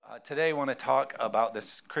Today I want to talk about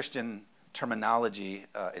this Christian terminology.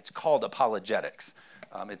 It's called apologetics.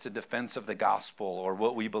 It's a defense of the gospel or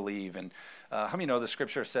what we believe. And how many know the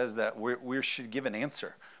scripture says that we should give an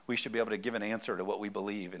answer? We should be able to give an answer to what we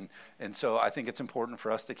believe. And so I think it's important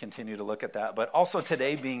for us to continue to look at that. But also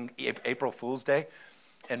today being April Fool's Day,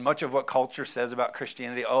 and much of what culture says about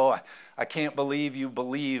Christianity, I can't believe you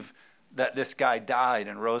believe that this guy died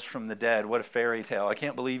and rose from the dead. What a fairy tale. I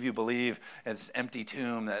can't believe you believe it's empty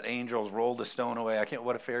tomb, that angels rolled a stone away.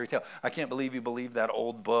 What a fairy tale. I can't believe you believe that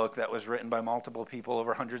old book that was written by multiple people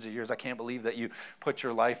over hundreds of years. I can't believe that you put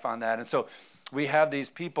your life on that. And so we have these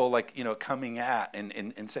people coming at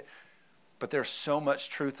and say, but there's so much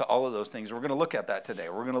truth to all of those things. We're going to look at that today.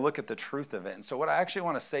 We're going to look at the truth of it. And so what I actually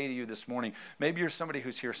want to say to you this morning, maybe you're somebody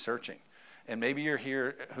who's here searching, and maybe you're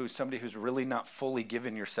here who's somebody who's really not fully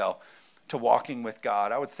given yourself to walking with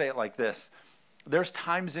God. I would say it like this. There's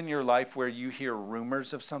times in your life where you hear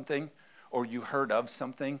rumors of something or you heard of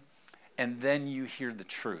something, and then you hear the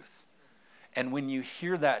truth. And when you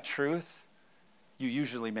hear that truth, you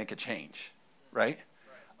usually make a change, right?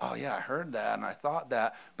 Oh yeah, I heard that and I thought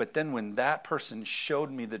that. But then when that person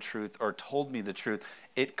showed me the truth or told me the truth,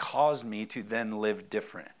 it caused me to then live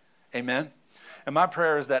different. Amen? And my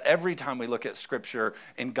prayer is that every time we look at Scripture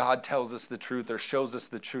and God tells us the truth or shows us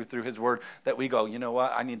the truth through His Word, that we go, you know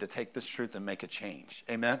what, I need to take this truth and make a change.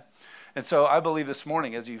 Amen? And so I believe this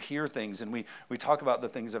morning as you hear things and we talk about the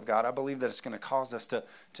things of God, I believe that it's going to cause us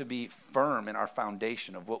to be firm in our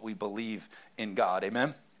foundation of what we believe in God. Amen?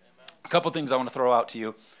 Amen. A couple things I want to throw out to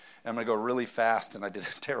you. I'm going to go really fast, and I did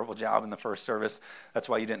a terrible job in the first service. That's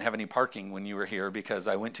why you didn't have any parking when you were here, because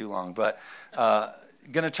I went too long. But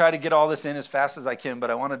going to try to get all this in as fast as I can, but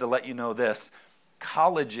I wanted to let you know this.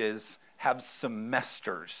 Colleges have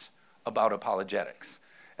semesters about apologetics,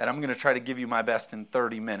 and I'm going to try to give you my best in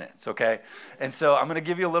 30 minutes, okay? And so I'm going to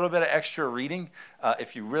give you a little bit of extra reading.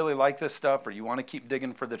 If you really like this stuff or you want to keep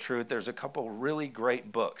digging for the truth, there's a couple really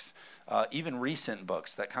great books, even recent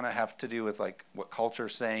books that kind of have to do with like what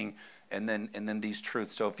culture's saying and then these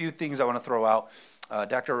truths. So a few things I want to throw out.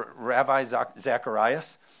 Dr. Ravi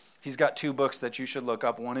Zacharias, he's got two books that you should look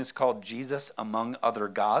up. One is called Jesus Among Other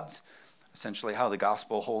Gods, essentially how the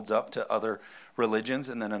gospel holds up to other religions.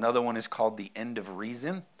 And then another one is called The End of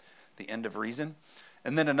Reason. The End of Reason.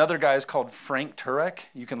 And then another guy is called Frank Turek.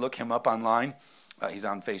 You can look him up online. He's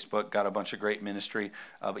on Facebook, got a bunch of great ministry.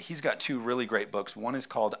 But he's got two really great books. One is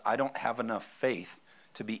called I Don't Have Enough Faith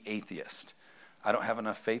to Be Atheist. I Don't Have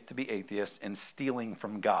Enough Faith to Be Atheist, and Stealing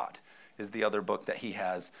from God is the other book that he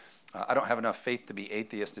has. I Don't Have Enough Faith to Be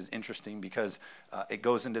Atheist is interesting because it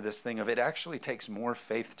goes into this thing of it actually takes more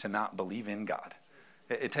faith to not believe in God.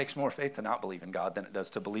 It takes more faith to not believe in God than it does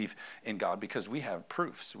to believe in God, because we have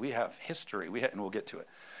proofs, we have history, and we'll get to it.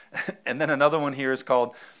 And then another one here is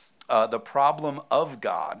called The Problem of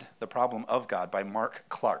God by Mark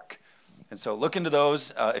Clark. And so look into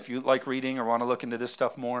those if you like reading or want to look into this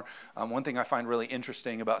stuff more. One thing I find really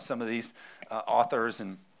interesting about some of these authors,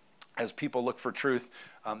 and as people look for truth,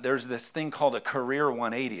 there's this thing called a career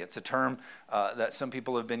 180. It's a term that some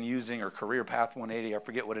people have been using, or career path 180, I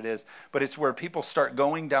forget what it is. But it's where people start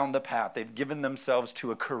going down the path. They've given themselves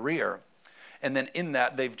to a career, and then in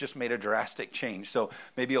that, they've just made a drastic change. So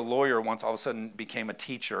maybe a lawyer once all of a sudden became a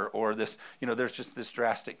teacher, or this, there's just this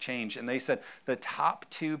drastic change. And they said the top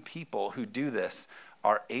two people who do this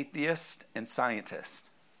are atheists and scientists.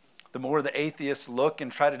 The more the atheists look and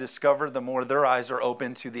try to discover, the more their eyes are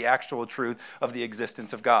open to the actual truth of the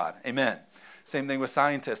existence of God. Amen. Same thing with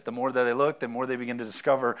scientists. The more that they look, the more they begin to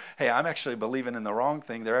discover, hey, I'm actually believing in the wrong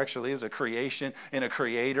thing. There actually is a creation and a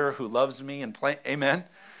creator who loves me and amen.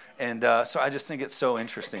 And so I just think it's so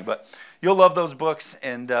interesting. But you'll love those books,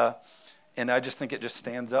 and I just think it just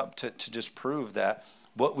stands up to just prove that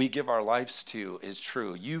what we give our lives to is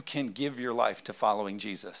true. You can give your life to following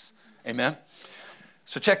Jesus. Amen.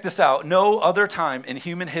 So check this out. No other time in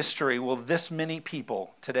human history will this many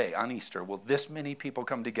people today on Easter, will this many people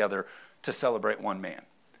come together to celebrate one man.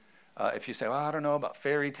 If you say, well, I don't know about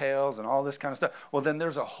fairy tales and all this kind of stuff, well, then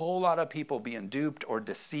there's a whole lot of people being duped or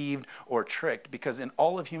deceived or tricked, because in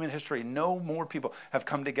all of human history, no more people have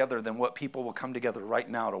come together than what people will come together right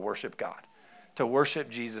now to worship God, to worship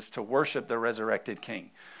Jesus, to worship the resurrected King.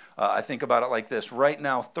 I think about it like this. Right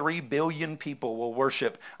now, 3 billion people will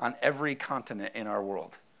worship on every continent in our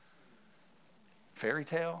world. Fairy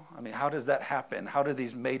tale? I mean, how does that happen? How do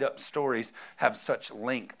these made-up stories have such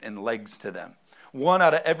length and legs to them? 1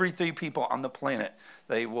 out of every 3 people on the planet,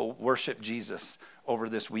 they will worship Jesus over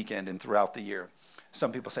this weekend and throughout the year.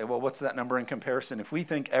 Some people say, well, what's that number in comparison? If we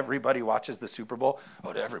think everybody watches the Super Bowl,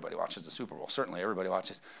 everybody watches the Super Bowl. Certainly everybody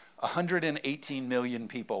watches. 118 million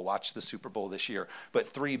people watch the Super Bowl this year, but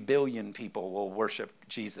 3 billion people will worship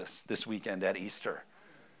Jesus this weekend at Easter.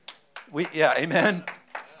 Amen.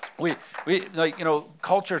 We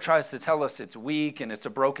culture tries to tell us it's weak and it's a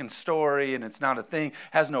broken story and it's not a thing,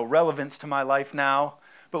 has no relevance to my life now.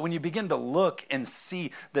 But when you begin to look and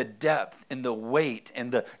see the depth and the weight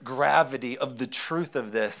and the gravity of the truth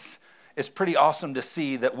of this, it's pretty awesome to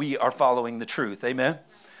see that we are following the truth. Amen?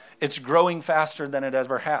 It's growing faster than it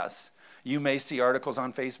ever has. You may see articles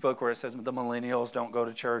on Facebook where it says the millennials don't go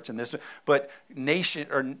to church and this, but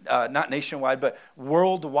not nationwide, but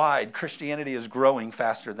worldwide, Christianity is growing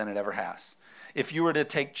faster than it ever has. If you were to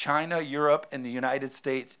take China, Europe, and the United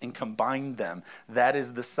States and combine them, that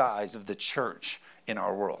is the size of the church in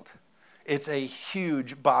our world. It's a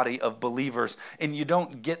huge body of believers, and you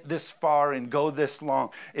don't get this far and go this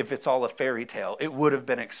long if it's all a fairy tale. It would have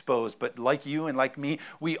been exposed, but like you and like me,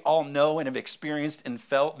 we all know and have experienced and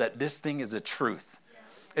felt that this thing is a truth.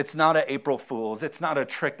 It's not an April Fool's. It's not a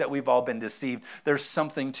trick that we've all been deceived. There's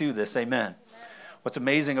something to this. Amen. What's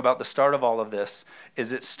amazing about the start of all of this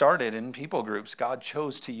is it started in people groups. God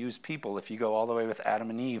chose to use people. If you go all the way with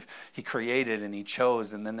Adam and Eve, he created and he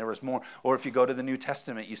chose, and then there was more. Or if you go to the New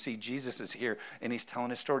Testament, you see Jesus is here and he's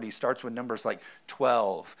telling his story. He starts with numbers like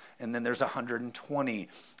 12, and then there's 120,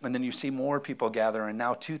 and then you see more people gather, and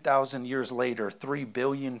now 2,000 years later, 3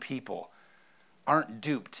 billion people aren't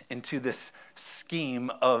duped into this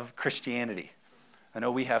scheme of Christianity. I know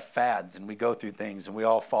we have fads and we go through things and we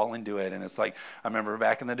all fall into it. And it's like, I remember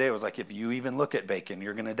back in the day, it was like, if you even look at bacon,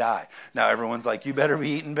 you're going to die. Now everyone's like, you better be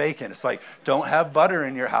eating bacon. It's like, don't have butter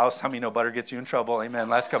in your house. How many know butter gets you in trouble? Amen.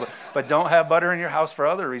 But don't have butter in your house for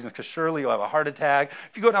other reasons, because surely you'll have a heart attack.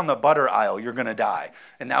 If you go down the butter aisle, you're going to die.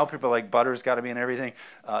 And now people are like, butter's got to be in everything.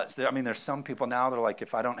 There's some people now, they're like,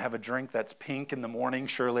 if I don't have a drink that's pink in the morning,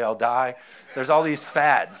 surely I'll die. There's all these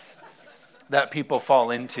fads that people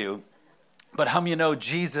fall into. But how many know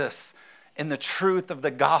Jesus and the truth of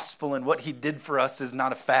the gospel and what he did for us is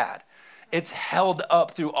not a fad? It's held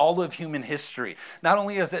up through all of human history. Not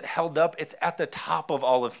only is it held up, it's at the top of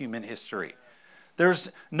all of human history.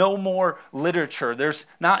 There's no more literature. There's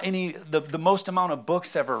not any, the most amount of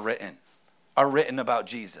books ever written are written about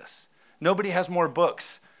Jesus. Nobody has more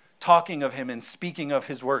books talking of him and speaking of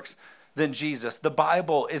his works than Jesus. The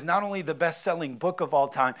Bible is not only the best-selling book of all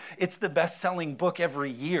time, it's the best-selling book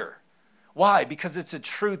every year. Why? Because it's a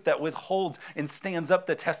truth that withholds and stands up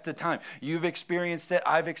the test of time. You've experienced it.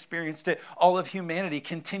 I've experienced it. All of humanity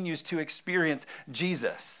continues to experience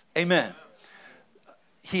Jesus. Amen.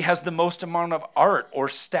 He has the most amount of art or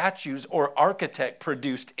statues or architect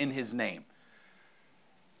produced in his name.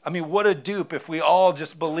 I mean, what a dupe if we all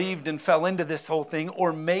just believed and fell into this whole thing,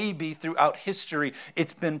 or maybe throughout history,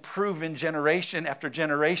 it's been proven generation after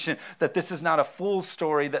generation that this is not a fool's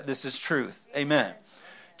story, that this is truth. Amen.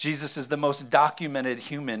 Jesus is the most documented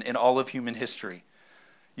human in all of human history.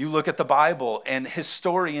 You look at the Bible, and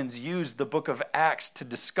historians used the book of Acts to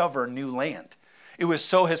discover new land. It was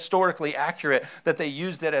so historically accurate that they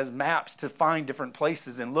used it as maps to find different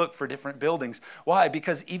places and look for different buildings. Why?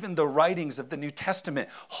 Because even the writings of the New Testament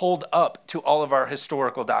hold up to all of our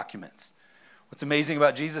historical documents. What's amazing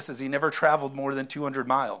about Jesus is he never traveled more than 200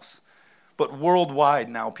 miles. But worldwide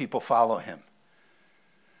now people follow him.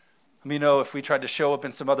 If we tried to show up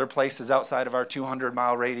in some other places outside of our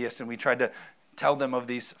 200-mile radius and we tried to tell them of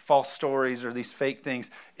these false stories or these fake things,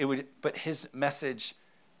 but his message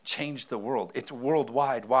changed the world. It's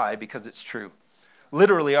worldwide. Why? Because it's true.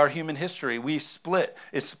 Literally, our human history, is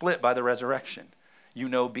split by the resurrection.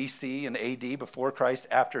 BC and AD, before Christ,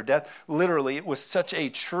 after death. Literally, it was such a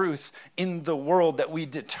truth in the world that we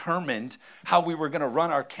determined how we were going to run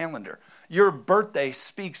our calendar. Your birthday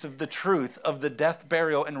speaks of the truth of the death,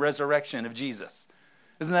 burial, and resurrection of Jesus.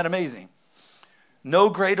 Isn't that amazing? No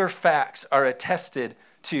greater facts are attested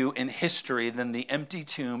to in history than the empty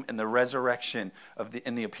tomb and the resurrection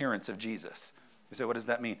and the appearance of Jesus. You say, what does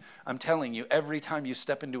that mean? I'm telling you, every time you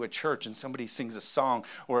step into a church and somebody sings a song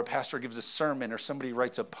or a pastor gives a sermon or somebody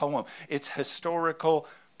writes a poem, it's historical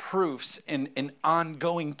proofs and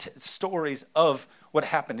ongoing stories of what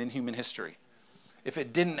happened in human history. If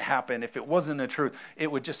it didn't happen, if it wasn't a truth,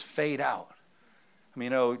 it would just fade out.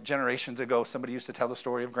 Generations ago, somebody used to tell the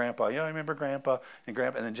story of Grandpa. I remember Grandpa, and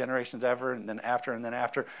then generations ever, and then after,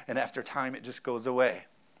 and after time, it just goes away.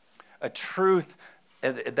 A truth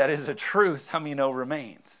that is a truth,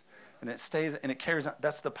 remains. And it stays, and it carries on.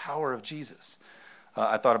 That's the power of Jesus.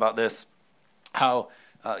 I thought about this, how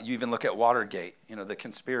you even look at Watergate, the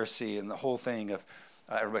conspiracy and the whole thing of,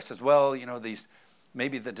 everybody says, well, these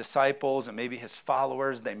maybe the disciples and maybe his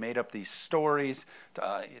followers, they made up these stories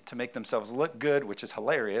to make themselves look good, which is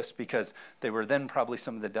hilarious because they were then probably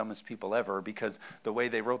some of the dumbest people ever, because the way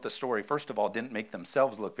they wrote the story, first of all, didn't make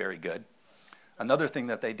themselves look very good. Another thing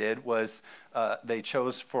that they did was they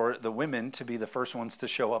chose for the women to be the first ones to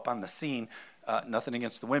show up on the scene. Nothing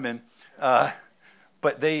against the women.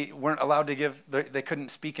 But they weren't allowed to they couldn't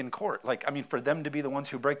speak in court. For them to be the ones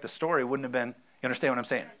who break the story wouldn't have been, you understand what I'm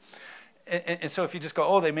saying? And so if you just go,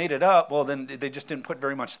 oh, they made it up, well, then they just didn't put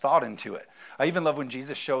very much thought into it. I even love when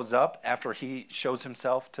Jesus shows up after he shows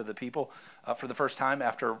himself to the people for the first time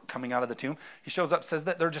after coming out of the tomb. He shows up, says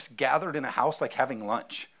that they're just gathered in a house like having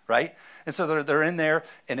lunch, right? And so they're in there,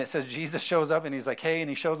 and it says Jesus shows up, and he's like, hey, and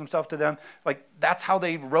he shows himself to them. That's how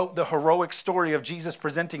they wrote the heroic story of Jesus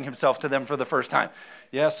presenting himself to them for the first time.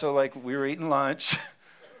 Yeah, so we were eating lunch,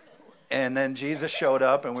 and then Jesus showed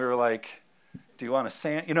up, and we were like, do you want a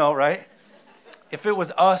sandwich? Right? If it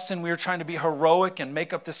was us and we were trying to be heroic and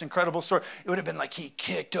make up this incredible story, it would have been like he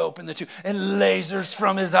kicked open the tomb and lasers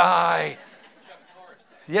from his eye.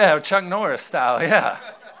 Yeah, Chuck Norris style, yeah.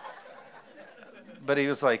 But he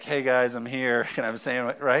was like, hey guys, I'm here. Can I have a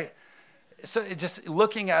sandwich, right? So just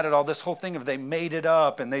looking at it all, this whole thing of they made it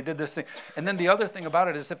up and they did this thing. And then the other thing about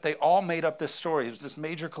it is if they all made up this story, it was this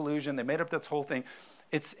major collusion, they made up this whole thing.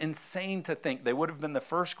 It's insane to think they would have been the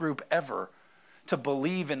first group ever to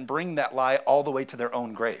believe and bring that lie all the way to their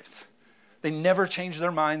own graves. They never changed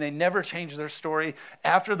their mind. They never changed their story.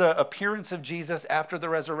 After the appearance of Jesus, after the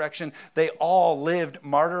resurrection, they all lived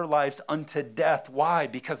martyr lives unto death. Why?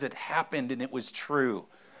 Because it happened and it was true.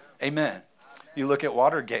 Amen. You look at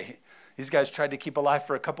Watergate. These guys tried to keep alive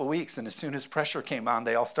for a couple weeks, and as soon as pressure came on,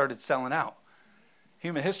 they all started selling out.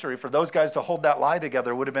 Human history, for those guys to hold that lie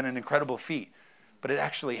together would have been an incredible feat. But it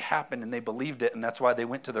actually happened, and they believed it, and that's why they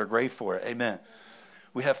went to their grave for it. Amen.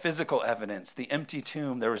 We have physical evidence, the empty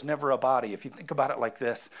tomb. There was never a body. If you think about it like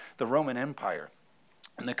this, the Roman Empire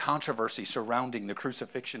and the controversy surrounding the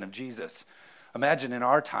crucifixion of Jesus. Imagine in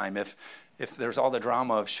our time if there's all the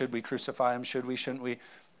drama of should we crucify him, should we, shouldn't we?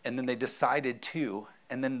 And then they decided to,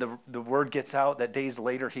 and then the word gets out that days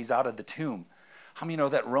later he's out of the tomb. How many know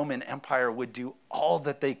that Roman Empire would do all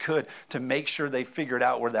that they could to make sure they figured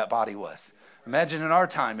out where that body was? Imagine in our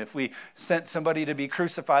time, if we sent somebody to be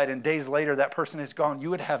crucified and days later that person is gone,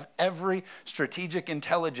 you would have every strategic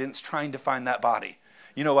intelligence trying to find that body.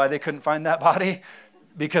 You know why they couldn't find that body?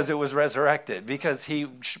 Because it was resurrected. Because he,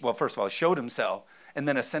 first of all, showed himself and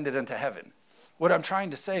then ascended into heaven. What I'm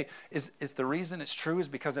trying to say is the reason it's true is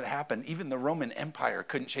because it happened. Even the Roman Empire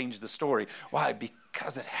couldn't change the story. Why?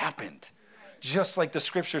 Because it happened. Just like the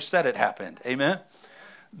scripture said it happened. Amen?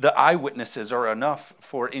 The eyewitnesses are enough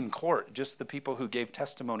for in court, just the people who gave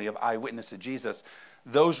testimony of eyewitness of Jesus.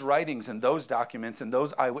 Those writings and those documents and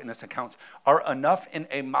those eyewitness accounts are enough in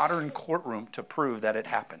a modern courtroom to prove that it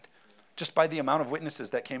happened. Just by the amount of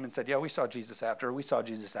witnesses that came and said, yeah, we saw Jesus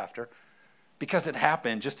after. Because it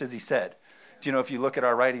happened just as he said. Do you know, if you look at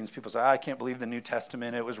our writings, people say, I can't believe the New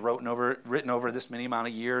Testament. It was written over this many amount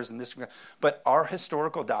of years. But our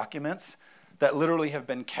historical documents that literally have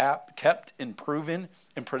been kept and proven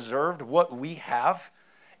and preserved, what we have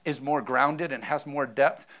is more grounded and has more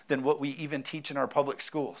depth than what we even teach in our public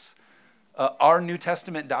schools. Our New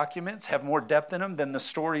Testament documents have more depth in them than the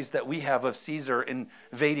stories that we have of Caesar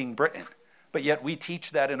invading Britain. But yet we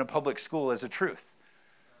teach that in a public school as a truth.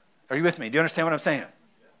 Are you with me? Do you understand what I'm saying?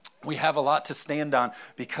 We have a lot to stand on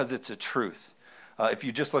because it's a truth. If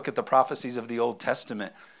you just look at the prophecies of the Old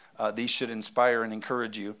Testament, these should inspire and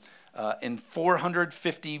encourage you. In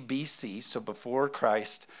 450 BC, so before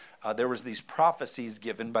Christ, there was these prophecies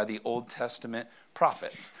given by the Old Testament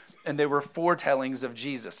prophets. And they were foretellings of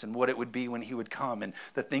Jesus and what it would be when he would come and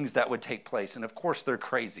the things that would take place. And of course, they're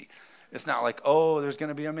crazy. It's not like, oh, there's going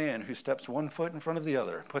to be a man who steps 1 foot in front of the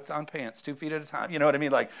other, puts on pants 2 feet at a time. You know what I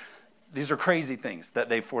mean? These are crazy things that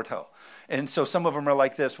they foretell. And so some of them are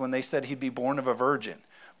like this, when they said he'd be born of a virgin,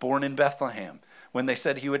 born in Bethlehem. When they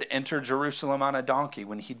said he would enter Jerusalem on a donkey,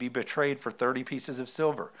 when he'd be betrayed for 30 pieces of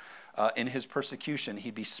silver. In his persecution,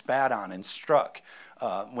 he'd be spat on and struck.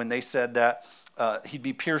 When they said that he'd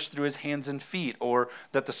be pierced through his hands and feet, or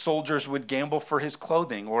that the soldiers would gamble for his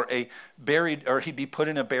clothing, or he'd be put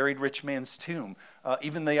in a buried rich man's tomb.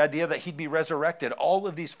 Even the idea that he'd be resurrected. All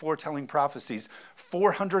of these foretelling prophecies,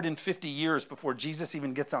 450 years before Jesus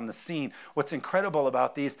even gets on the scene. What's incredible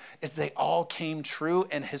about these is they all came true,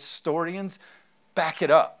 and historians back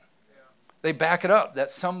it up. They back it up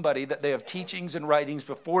that they have teachings and writings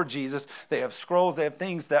before Jesus. They have scrolls. They have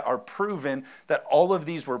things that are proven that all of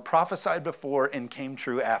these were prophesied before and came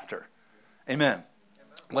true after. Amen.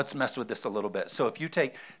 let's mess with this a little bit. So if you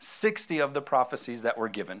take 60 of the prophecies that were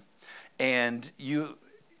given, and you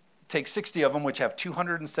take 60 of them, which have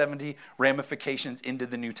 270 ramifications into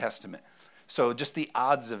the New Testament. So just the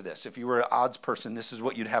odds of this, if you were an odds person, this is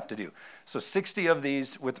what you'd have to do. So 60 of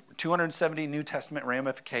these with 270 New Testament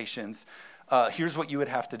ramifications, here's what you would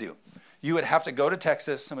have to do. You would have to go to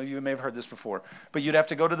Texas. Some of you may have heard this before. But you'd have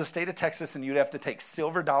to go to the state of Texas, and you'd have to take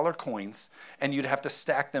silver dollar coins, and you'd have to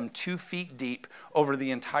stack them 2 feet deep over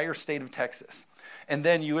the entire state of Texas. And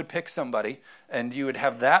then you would pick somebody, and you would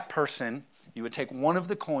have that person. You would take one of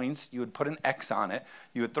the coins, you would put an X on it,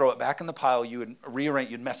 you would throw it back in the pile, you would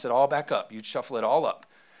rearrange, you'd mess it all back up, you'd shuffle it all up.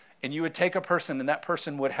 And you would take a person, and that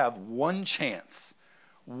person would have one chance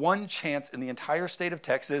in the entire state of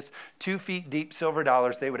Texas, 2 feet deep silver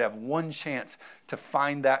dollars, they would have one chance to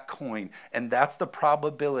find that coin. And that's the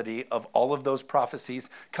probability of all of those prophecies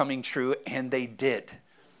coming true, and they did.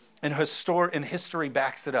 And history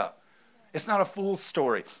backs it up. It's not a fool's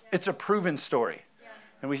story, it's a proven story.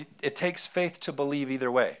 And it takes faith to believe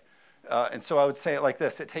either way. And so I would say it like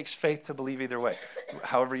this. It takes faith to believe either way.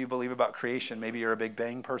 However you believe about creation. Maybe you're a Big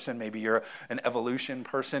Bang person. Maybe you're an evolution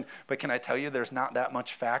person. But can I tell you there's not that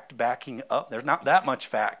much fact backing up? There's not that much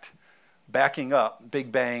fact backing up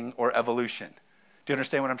Big Bang or evolution. Do you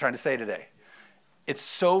understand what I'm trying to say today? It's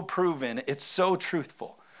so proven. It's so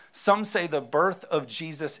truthful. Some say the birth of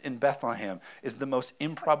Jesus in Bethlehem is the most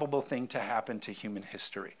improbable thing to happen to human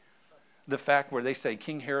history. The fact where they say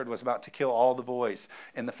King Herod was about to kill all the boys,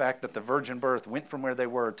 and the fact that the virgin birth went from where they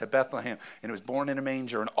were to Bethlehem, and it was born in a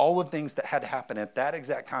manger, and all the things that had happened at that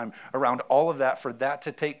exact time, around all of that, for that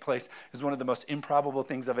to take place is one of the most improbable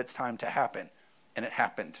things of its time to happen. And it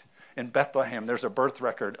happened. In Bethlehem, there's a birth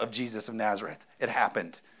record of Jesus of Nazareth. It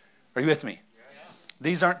happened. Are you with me?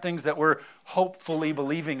 These aren't things that we're hopefully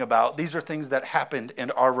believing about. These are things that happened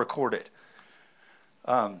and are recorded.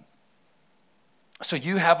 So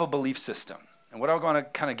you have a belief system. And what I want to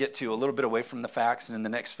kind of get to a little bit away from the facts, and in the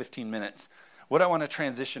next 15 minutes, what I want to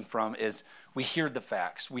transition from is we hear the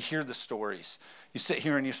facts. We hear the stories. You sit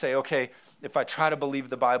here and you say, okay, if I try to believe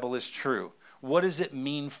the Bible is true, what does it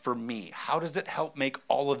mean for me? How does it help make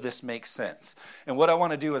all of this make sense? And what I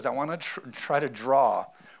want to do is I want to try to draw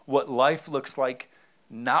what life looks like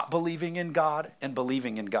not believing in God and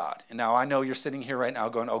believing in God. And now I know you're sitting here right now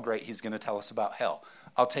going, oh great, he's going to tell us about hell.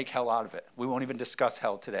 I'll take hell out of it. We won't even discuss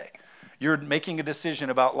hell today. You're making a decision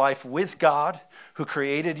about life with God, who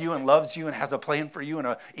created you and loves you and has a plan for you and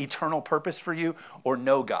an eternal purpose for you, or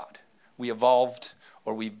no God. We evolved,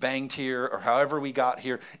 or we banged here, or however we got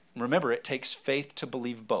here. Remember, it takes faith to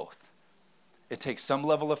believe both. It takes some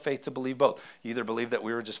level of faith to believe both. You either believe that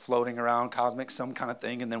we were just floating around cosmic, some kind of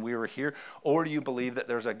thing, and then we were here, or do you believe that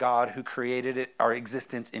there's a God who created our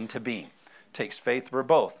existence into being? It takes faith for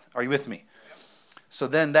both. Are you with me? So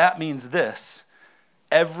then that means this.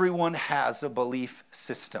 Everyone has a belief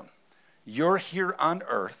system. You're here on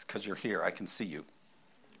earth, because you're here, I can see you.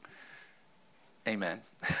 Amen.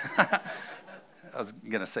 I was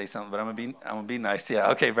going to say something, but I'm going to be nice.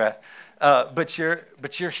 Yeah, okay, Brad. But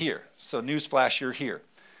you're here. So newsflash, you're here.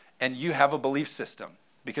 And you have a belief system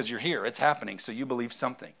because you're here. It's happening, so you believe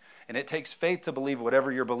something. And it takes faith to believe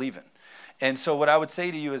whatever you're believing. And so what I would say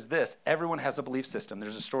to you is this. Everyone has a belief system.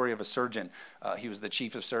 There's a story of a surgeon. He was the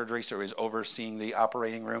chief of surgery, so he was overseeing the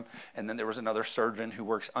operating room. And then there was another surgeon who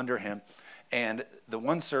works under him. And the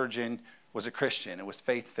one surgeon was a Christian and was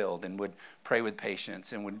faith-filled and would pray with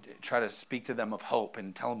patients and would try to speak to them of hope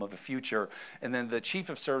and tell them of a future. And then the chief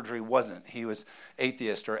of surgery wasn't. He was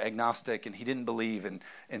atheist or agnostic, and he didn't believe.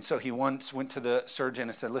 And so he once went to the surgeon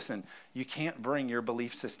and said, listen, you can't bring your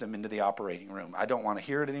belief system into the operating room. I don't want to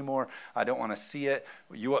hear it anymore. I don't want to see it.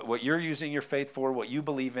 What you're using your faith for, what you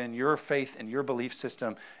believe in, your faith and your belief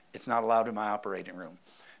system, it's not allowed in my operating room.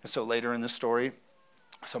 And so later in the story,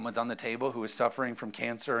 someone's on the table who is suffering from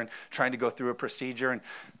cancer and trying to go through a procedure, and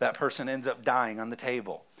that person ends up dying on the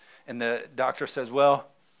table. And the doctor says, well,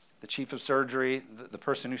 the chief of surgery, the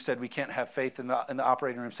person who said we can't have faith in the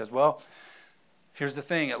operating room says, well, here's the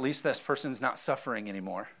thing, at least this person's not suffering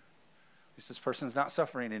anymore. At least this person's not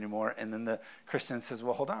suffering anymore. And then the Christian says,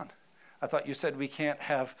 well, hold on. I thought you said we can't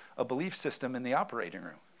have a belief system in the operating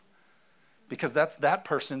room. Because that's that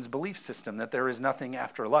person's belief system, that there is nothing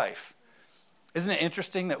after life. Isn't it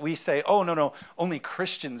interesting that we say, oh, no, only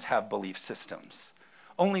Christians have belief systems.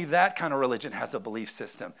 Only that kind of religion has a belief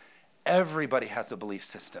system. Everybody has a belief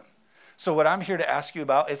system. So what I'm here to ask you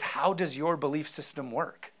about is, how does your belief system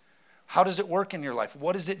work? How does it work in your life?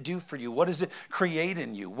 What does it do for you? What does it create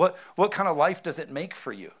in you? What kind of life does it make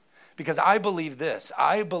for you? Because I believe this.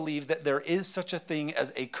 I believe that there is such a thing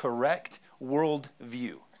as a correct world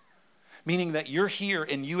view. meaning that you're here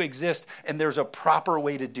and you exist and there's a proper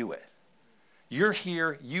way to do it. You're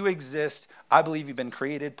here, you exist. I believe you've been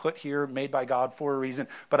created, put here, made by God for a reason.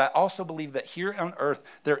 But I also believe that here on earth,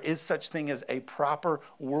 there is such thing as a proper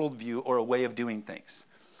worldview or a way of doing things.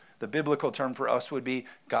 The biblical term for us would be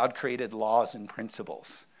God created laws and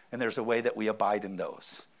principles. And there's a way that we abide in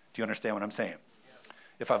those. Do you understand what I'm saying?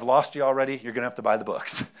 If I've lost you already, you're going to have to buy the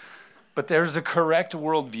books. But there's a correct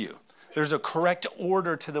worldview. There's a correct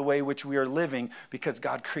order to the way which we are living because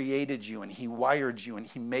God created you and he wired you and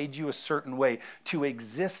he made you a certain way to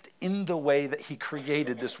exist in the way that he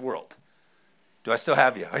created this world. Do I still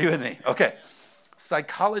have you? Are you with me? Okay.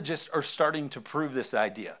 Psychologists are starting to prove this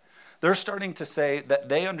idea. They're starting to say that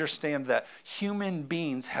they understand that human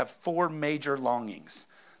beings have 4 major longings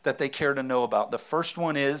that they care to know about. The first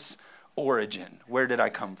one is origin. Where did I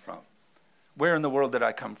come from? Where in the world did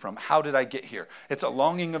I come from? How did I get here? It's a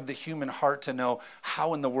longing of the human heart to know,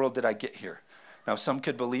 how in the world did I get here? Now, some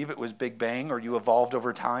could believe it was Big Bang or you evolved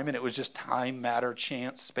over time and it was just time, matter,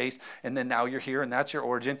 chance, space, and then now you're here and that's your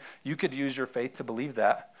origin. You could use your faith to believe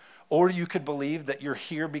that. Or you could believe that you're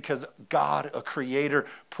here because God, a creator,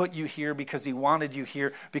 put you here because he wanted you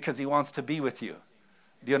here because he wants to be with you.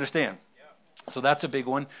 Do you understand? So that's a big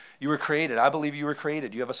one. You were created. I believe you were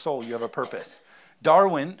created. You have a soul. You have a purpose.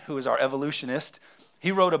 Darwin, who is our evolutionist,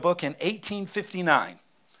 he wrote a book in 1859.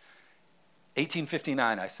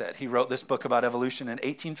 1859, I said. He wrote this book about evolution in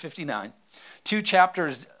 1859. 2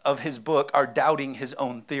 chapters of his book are doubting his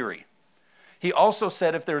own theory. He also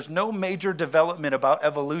said if there's no major development about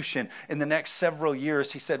evolution in the next several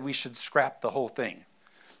years, he said we should scrap the whole thing.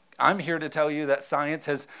 I'm here to tell you that science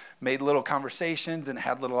has made little conversations and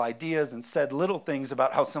had little ideas and said little things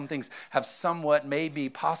about how some things have somewhat, maybe,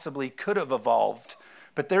 possibly could have evolved.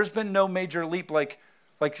 But there's been no major leap like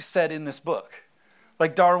said in this book.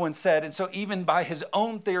 Like Darwin said, and so even by his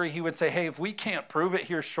own theory, he would say, hey, if we can't prove it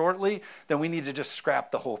here shortly, then we need to just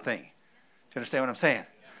scrap the whole thing. Do you understand what I'm saying?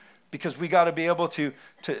 Because we got to be able to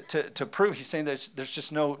prove. He's saying there's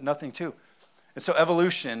just nothing to. And so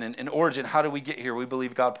evolution and origin, how do we get here? We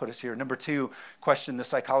believe God put us here. Number 2 question the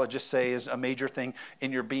psychologists say is a major thing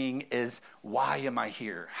in your being is, why am I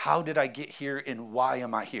here? How did I get here and why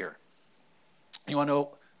am I here? You want to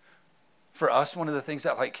know, for us, one of the things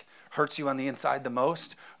that hurts you on the inside the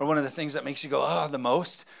most, or one of the things that makes you go, the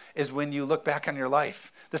most, is when you look back on your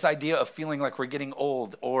life. This idea of feeling like we're getting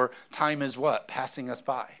old or time is what? Passing us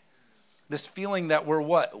by. This feeling that we're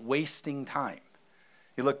what? Wasting time.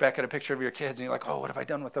 You look back at a picture of your kids and you're like, what have I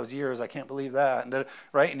done with those years? I can't believe that. And,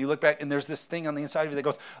 right? And you look back and there's this thing on the inside of you that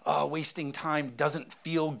goes, wasting time doesn't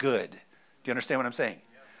feel good. Do you understand what I'm saying?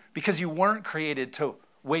 Yeah. Because you weren't created to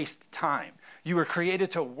waste time. You were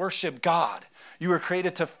created to worship God. You were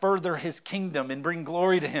created to further his kingdom and bring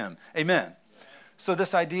glory to him. Amen. Yeah. So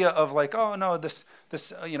this idea of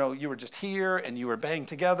you were just here and you were banged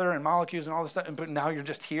together and molecules and all this stuff, but now you're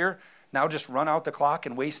just here. Now just run out the clock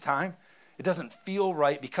and waste time. It doesn't feel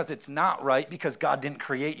right because it's not right because God didn't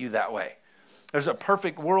create you that way. There's a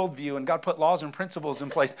perfect worldview and God put laws and principles in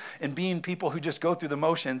place, and being people who just go through the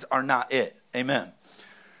motions are not it. Amen.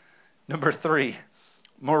 Number 3,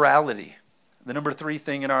 morality. The number 3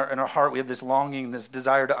 thing in our heart, we have this longing, this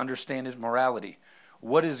desire to understand is morality.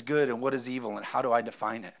 What is good and what is evil and how do I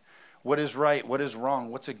define it? What is right? What is wrong?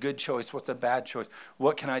 What's a good choice? What's a bad choice?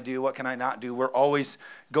 What can I do? What can I not do? We're always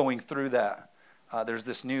going through that. There's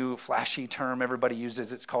this new flashy term everybody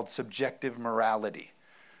uses. It's called subjective morality.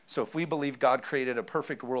 So if we believe God created a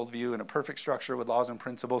perfect worldview and a perfect structure with laws and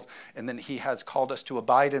principles, and then he has called us to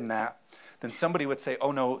abide in that, then somebody would say,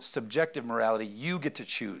 oh no, subjective morality, you get to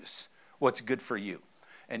choose what's good for you.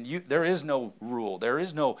 And there is no rule. There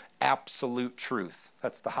is no absolute truth.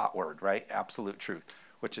 That's the hot word, right? Absolute truth,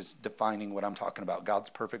 which is defining what I'm talking about, God's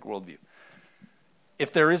perfect worldview.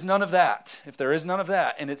 If there is none of that,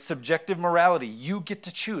 and it's subjective morality, you get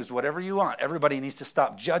to choose whatever you want. Everybody needs to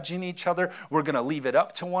stop judging each other. We're going to leave it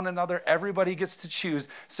up to one another. Everybody gets to choose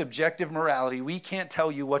subjective morality. We can't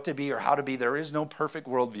tell you what to be or how to be. There is no perfect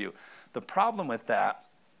worldview. The problem with that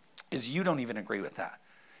is you don't even agree with that.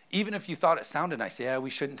 Even if you thought it sounded nice, we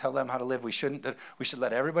shouldn't tell them how to live. We should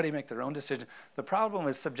let everybody make their own decision. The problem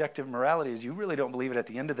with subjective morality is you really don't believe it at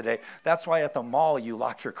the end of the day. That's why at the mall you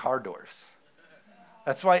lock your car doors.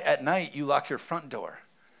 That's why at night you lock your front door,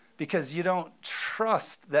 because you don't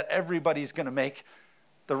trust that everybody's going to make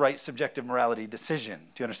the right subjective morality decision.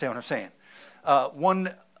 Do you understand what I'm saying?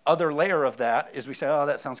 One other layer of that is we say,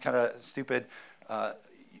 that sounds kind of stupid.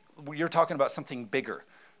 You're talking about something bigger.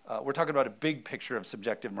 We're talking about a big picture of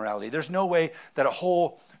subjective morality. There's no way that a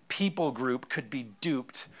whole people group could be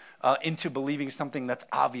duped into believing something that's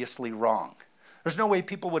obviously wrong. There's no way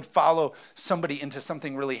people would follow somebody into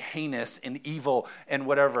something really heinous and evil and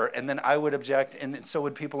whatever. And then I would object, and so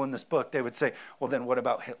would people in this book. They would say, well, then what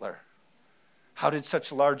about Hitler? How did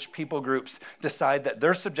such large people groups decide that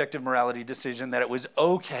their subjective morality decision that it was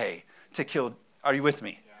okay to kill? Are you with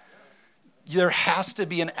me? There has to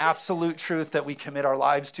be an absolute truth that we commit our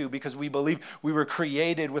lives to because we believe we were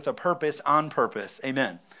created with a purpose on purpose.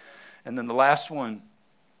 Amen. And then the last one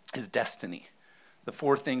is destiny. The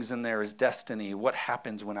 4 things in there is destiny. What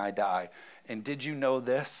happens when I die? And did you know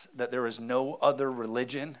this, that there is no other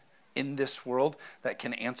religion in this world that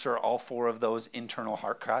can answer all 4 of those internal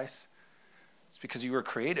heart cries? It's because you were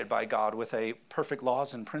created by God with a perfect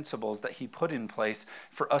laws and principles that he put in place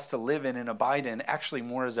for us to live in and abide in, actually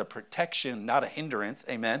more as a protection, not a hindrance.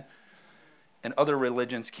 Amen. And other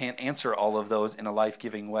religions can't answer all of those in a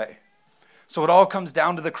life-giving way. So it all comes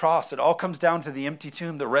down to the cross. It all comes down to the empty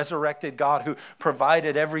tomb, the resurrected God who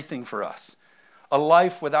provided everything for us. A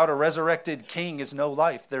life without a resurrected king is no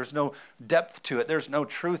life. There's no depth to it. There's no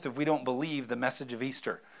truth if we don't believe the message of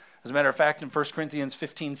Easter. As a matter of fact, in 1 Corinthians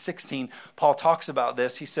 15:16, Paul talks about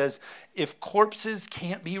this. He says, if corpses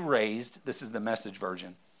can't be raised, this is the Message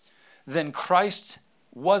version, then Christ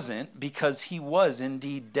wasn't, because he was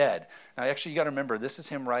indeed dead. Now, actually, you got to remember, this is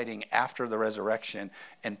him writing after the resurrection,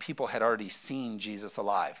 and people had already seen Jesus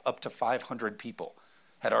alive. Up to 500 people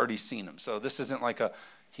had already seen him. So this isn't like a,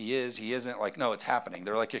 he is, he isn't, like, no, it's happening.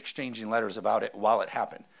 They're like exchanging letters about it while it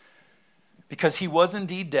happened. Because he was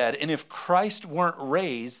indeed dead, and if Christ weren't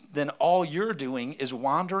raised, then all you're doing is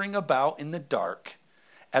wandering about in the dark,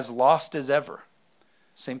 as lost as ever.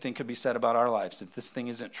 Same thing could be said about our lives. If this thing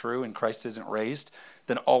isn't true and Christ isn't raised,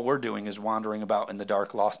 then all we're doing is wandering about in the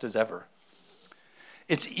dark, lost as ever.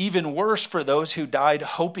 It's even worse for those who died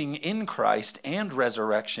hoping in Christ and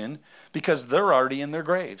resurrection, because they're already in their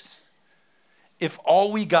graves. If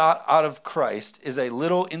all we got out of Christ is a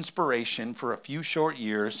little inspiration for a few short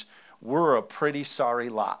years, we're a pretty sorry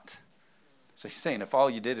lot. So he's saying if all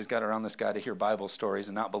you did is got around this guy to hear Bible stories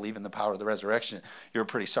and not believe in the power of the resurrection, you're a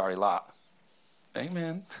pretty sorry lot.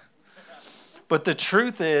 Amen. But the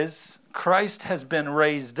truth is, Christ has been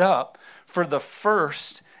raised up for the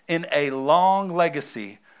first in a long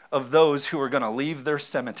legacy of those who are going to leave their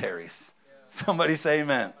cemeteries. Somebody say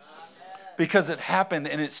amen. Because it happened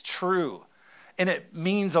and it's true. And it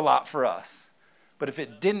means a lot for us. But if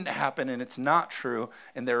it didn't happen and it's not true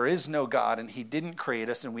and there is no God and he didn't create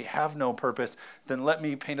us and we have no purpose, then let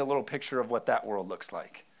me paint a little picture of what that world looks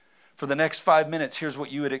like. For the next 5 minutes, here's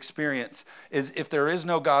what you would experience is if there is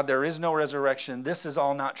no God, there is no resurrection, this is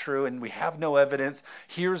all not true and we have no evidence.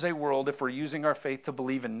 Here's a world, if we're using our faith to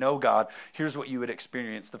believe in no God, here's what you would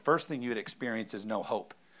experience. The first thing you would experience is no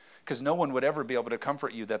hope. Because no one would ever be able to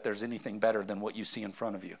comfort you that there's anything better than what you see in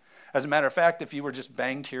front of you. As a matter of fact, if you were just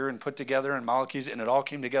banged here and put together in molecules and it all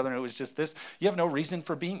came together and it was just this, you have no reason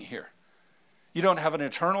for being here. You don't have an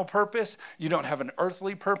eternal purpose. You don't have an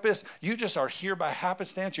earthly purpose. You just are here by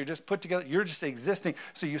happenstance. You're just put together. You're just existing.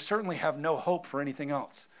 So you certainly have no hope for anything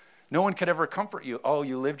else. No one could ever comfort you. Oh,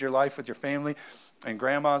 you lived your life with your family and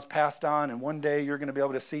grandma's passed on and one day you're going to be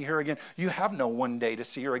able to see her again. You have no one day to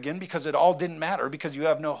see her again because it all didn't matter because you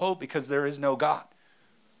have no hope because there is no God.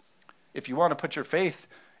 If you want to put your faith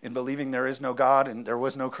in believing there is no God and there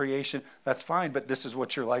was no creation, that's fine, but this is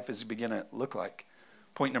what your life is beginning to look like.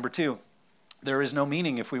 Point number 2, there is no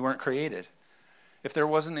meaning if we weren't created. If there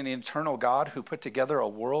wasn't an eternal God who put together a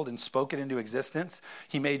world and spoke it into existence,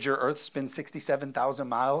 he made your earth spin 67,000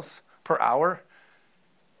 miles per hour.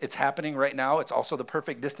 It's happening right now. It's also the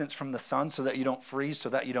perfect distance from the sun so that you don't freeze, so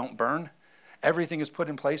that you don't burn. Everything is put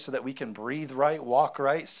in place so that we can breathe right, walk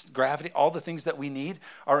right, gravity, all the things that we need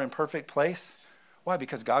are in perfect place. Why?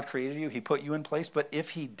 Because God created you. He put you in place. But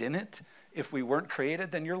if he didn't, if we weren't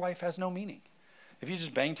created, then your life has no meaning. If you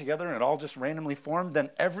just bang together and it all just randomly formed,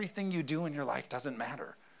 then everything you do in your life doesn't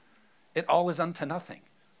matter. It all is unto nothing.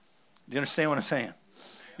 Do you understand what I'm saying?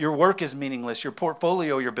 Your work is meaningless. Your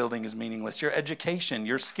portfolio you're building is meaningless. Your education,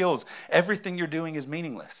 your skills, everything you're doing is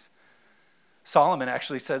meaningless. Solomon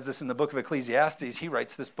actually says this in the book of Ecclesiastes. He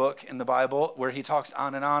writes this book in the Bible where he talks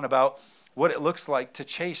on and on about what it looks like to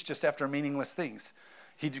chase just after meaningless things.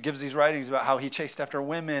 He gives these writings about how he chased after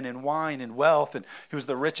women and wine and wealth, and he was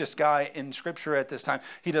the richest guy in Scripture at this time.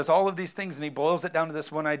 He does all of these things, and he boils it down to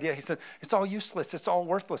this one idea. He said, it's all useless. It's all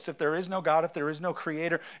worthless. If there is no God, if there is no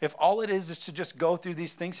creator, if all it is to just go through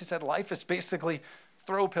these things, he said, life is basically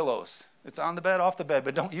throw pillows. It's on the bed, off the bed,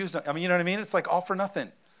 but don't use them. I mean, you know what I mean? It's like all for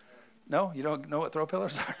nothing. No? You don't know what throw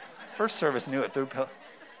pillows are? First service knew what throw pillows.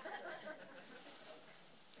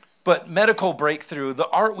 But medical breakthrough, the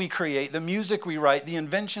art we create, the music we write, the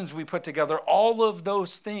inventions we put together, all of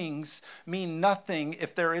those things mean nothing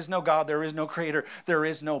if there is no God, there is no creator, there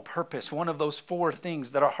is no purpose. One of those four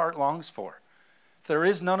things that our heart longs for. If there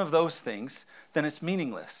is none of those things, then it's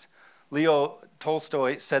meaningless. Leo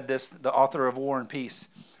Tolstoy said this, the author of War and Peace.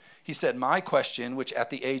 He said, my question, which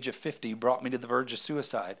at the age of 50 brought me to the verge of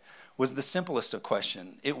suicide, was the simplest of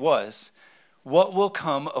questions. It was, what will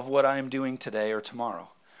come of what I am doing today or tomorrow?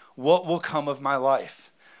 What will come of my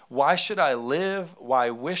life? Why should I live? Why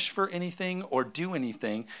wish for anything or do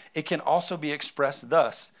anything? It can also be expressed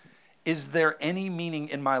thus, is there any meaning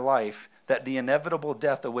in my life that the inevitable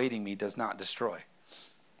death awaiting me does not destroy?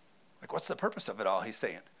 Like, what's the purpose of it all, he's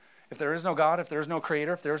saying? If there is no God, if there is no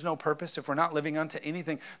creator, if there is no purpose, if we're not living unto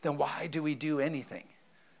anything, then why do we do anything?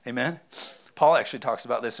 Amen? Paul actually talks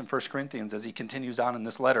about this in 1 Corinthians as he continues on in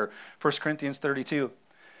this letter. 1 Corinthians 32.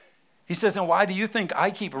 He says, and why do you think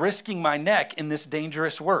I keep risking my neck in this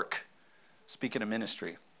dangerous work? Speaking of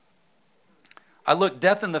ministry. I look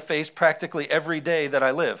death in the face practically every day that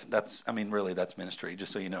I live. That's ministry,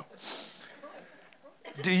 just so you know.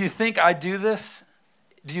 Do you think I do this?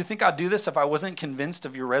 Do you think I'd do this if I wasn't convinced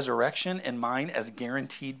of your resurrection and mine as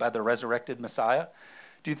guaranteed by the resurrected Messiah?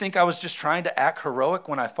 Do you think I was just trying to act heroic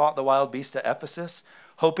when I fought the wild beast at Ephesus,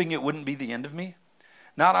 hoping it wouldn't be the end of me?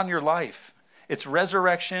 Not on your life. It's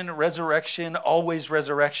resurrection, resurrection, always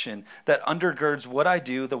resurrection that undergirds what I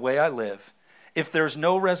do, the way I live. If there's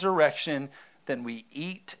no resurrection, then we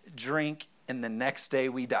eat, drink, and the next day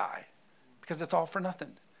we die. Because it's all for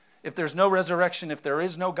nothing. If there's no resurrection, if there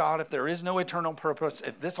is no God, if there is no eternal purpose,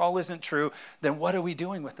 if this all isn't true, then what are we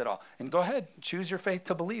doing with it all? And go ahead, choose your faith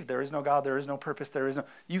to believe. There is no God, there is no purpose,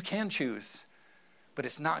 you can choose. But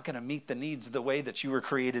it's not going to meet the needs the way that you were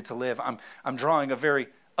created to live. I'm drawing a very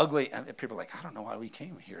ugly, people are like, I don't know why we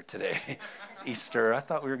came here today. Easter, I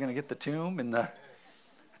thought we were going to get the tomb and I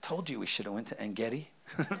told you we should have went to En-Gedi.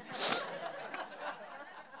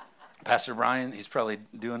 Pastor Brian, he's probably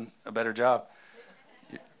doing a better job.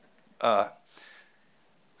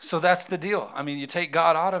 So that's the deal. I mean, you take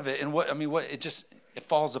God out of it and it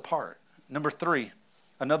falls apart. Number 3,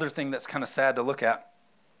 another thing that's kind of sad to look at.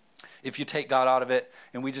 If you take God out of it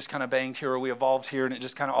and we just kind of banged here or we evolved here and it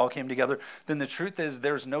just kind of all came together, then the truth is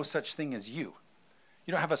there's no such thing as you.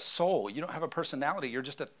 You don't have a soul. You don't have a personality. You're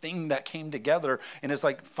just a thing that came together and is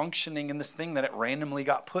like functioning in this thing that it randomly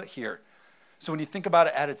got put here. So when you think about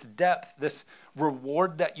it at its depth, this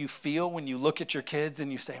reward that you feel when you look at your kids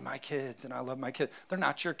and you say, my kids, and I love my kids, they're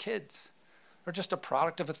not your kids. They're just a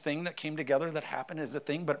product of a thing that came together that happened as a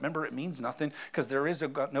thing. But remember, it means nothing because there is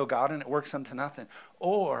no God and it works unto nothing.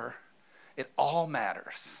 Or it all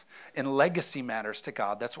matters. And legacy matters to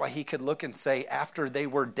God. That's why he could look and say, after they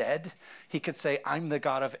were dead, he could say, I'm the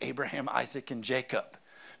God of Abraham, Isaac, and Jacob.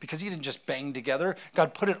 Because he didn't just bang together.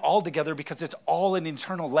 God put it all together because it's all an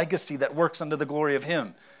eternal legacy that works under the glory of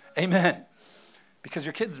him. Amen. Because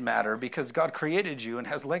your kids matter. Because God created you and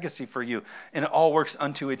has legacy for you. And it all works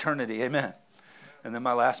unto eternity. Amen. And then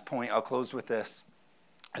my last point, I'll close with this,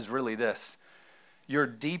 is really this. Your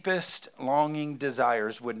deepest longing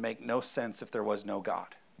desires would make no sense if there was no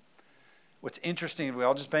God. What's interesting, if we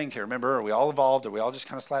all just banged here, remember, are we all evolved, or we all just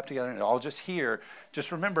kind of slapped together and all just here?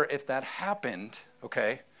 Just remember, if that happened,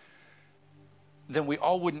 okay, then we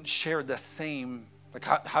all wouldn't share the same, like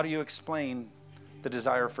how do you explain the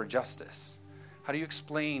desire for justice? How do you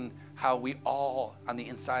explain how we all, on the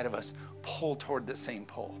inside of us, pull toward the same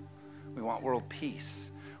pull? We want world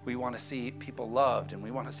peace. We want to see people loved, and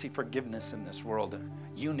we want to see forgiveness in this world,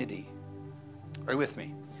 unity. Are you with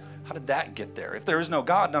me? How did that get there? If there is no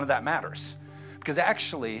God, none of that matters. Because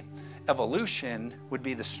actually, evolution would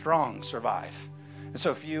be the strong survive. And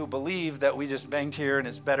so if you believe that we just banged here and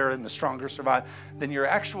it's better and the stronger survive, then your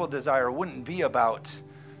actual desire wouldn't be about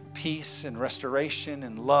peace and restoration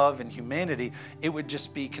and love and humanity. It would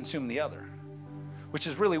just be consume the other. Which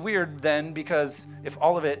is really weird then, because if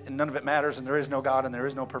all of it and none of it matters and there is no God and there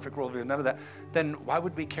is no perfect world and none of that, then why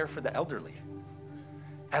would we care for the elderly?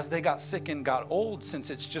 As they got sick and got old, since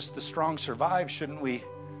it's just the strong survive, shouldn't we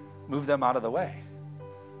move them out of the way?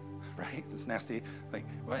 Right? It's nasty. Like,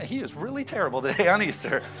 well, he is really terrible today on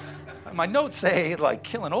Easter. My notes say, like,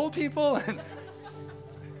 killing old people.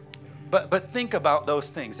 But think about those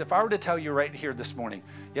things. If I were to tell you right here this morning,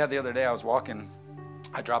 the other day I was walking,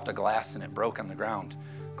 I dropped a glass and it broke on the ground.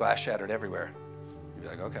 Glass shattered everywhere. You'd be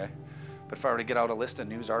like, okay. But if I were to get out a list of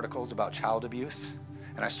news articles about child abuse,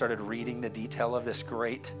 and I started reading the detail of this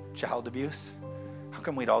great child abuse, how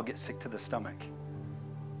come we'd all get sick to the stomach?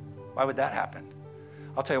 Why would that happen?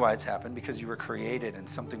 I'll tell you why it's happened. Because you were created and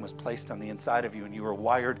something was placed on the inside of you and you were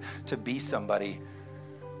wired to be somebody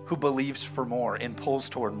who believes for more and pulls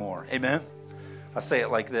toward more. Amen? I say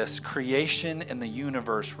it like this: creation and the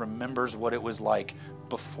universe remembers what it was like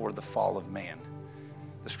before the fall of man.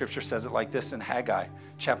 The scripture says it like this in Haggai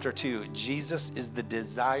chapter 2. Jesus is the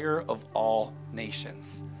desire of all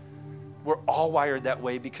nations. We're all wired that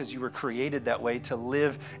way because you were created that way, to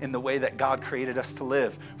live in the way that God created us to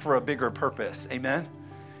live for a bigger purpose. Amen?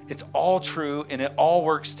 It's all true and it all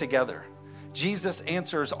works together. Jesus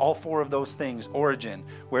answers all four of those things. Origin,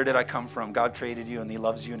 where did I come from? God created you and he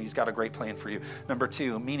loves you and he's got a great plan for you. Number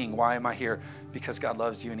two, meaning, why am I here? Because God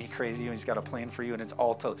loves you and he created you and he's got a plan for you, and it's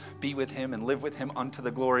all to be with him and live with him unto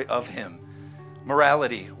the glory of him.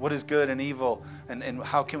 Morality, what is good and evil, and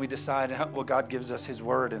how can we decide? Well, God gives us his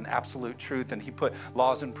word and absolute truth, and he put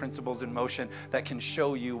laws and principles in motion that can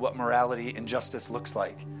show you what morality and justice looks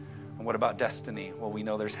like. And what about destiny? Well, we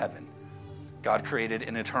know there's heaven. God created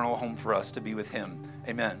an eternal home for us to be with him.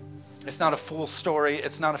 Amen. It's not a full story.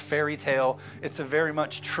 It's not a fairy tale. It's a very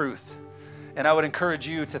much truth. And I would encourage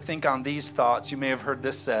you to think on these thoughts. You may have heard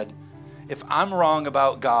this said: if I'm wrong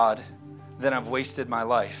about God, then I've wasted my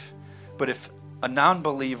life. But if a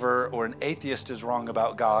non-believer or an atheist is wrong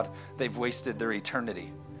about God, they've wasted their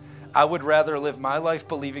eternity. I would rather live my life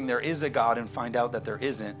believing there is a God and find out that there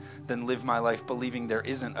isn't, than live my life believing there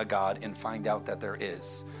isn't a God and find out that there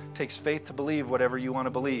is. It takes faith to believe whatever you want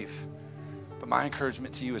to believe. But my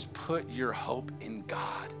encouragement to you is put your hope in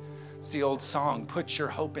God. It's the old song, put your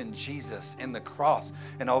hope in Jesus and the cross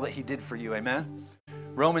and all that he did for you. Amen?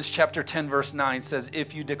 Romans chapter 10 verse 9 says,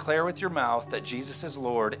 if you declare with your mouth that Jesus is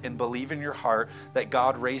Lord and believe in your heart that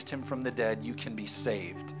God raised him from the dead, you can be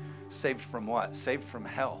saved. Saved from what? Saved from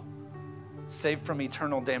hell. Saved from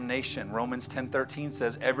eternal damnation. Romans 10:13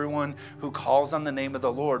 says, everyone who calls on the name of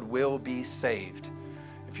the Lord will be saved.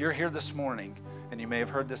 If you're here this morning and you may have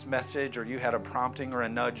heard this message, or you had a prompting or a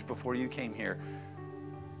nudge before you came here,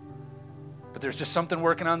 but there's just something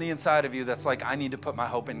working on the inside of you that's like, I need to put my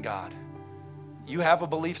hope in God. You have a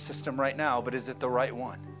belief system right now, but is it the right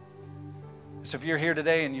one? So if you're here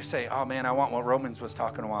today and you say, oh man, I want what Romans was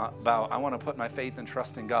talking about. I want to put my faith and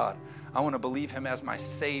trust in God. I want to believe him as my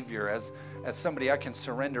Savior, as somebody I can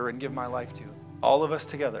surrender and give my life to. All of us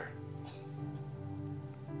together.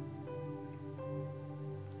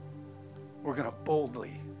 We're going to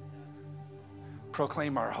boldly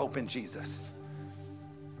proclaim our hope in Jesus.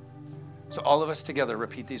 So all of us together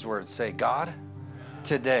repeat these words. Say, God,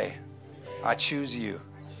 today I choose you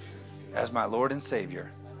as my Lord and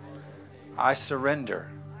Savior. I surrender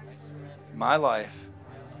my life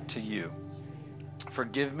to you.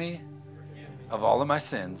 Forgive me of all of my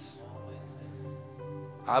sins.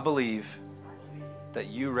 I believe that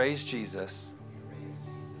you raised Jesus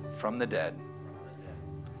from the dead.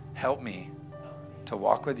 Help me to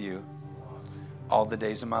walk with you all the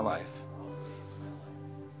days of my life.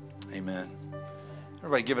 Amen.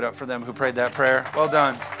 Everybody give it up for them who prayed that prayer. Well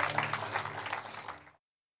done.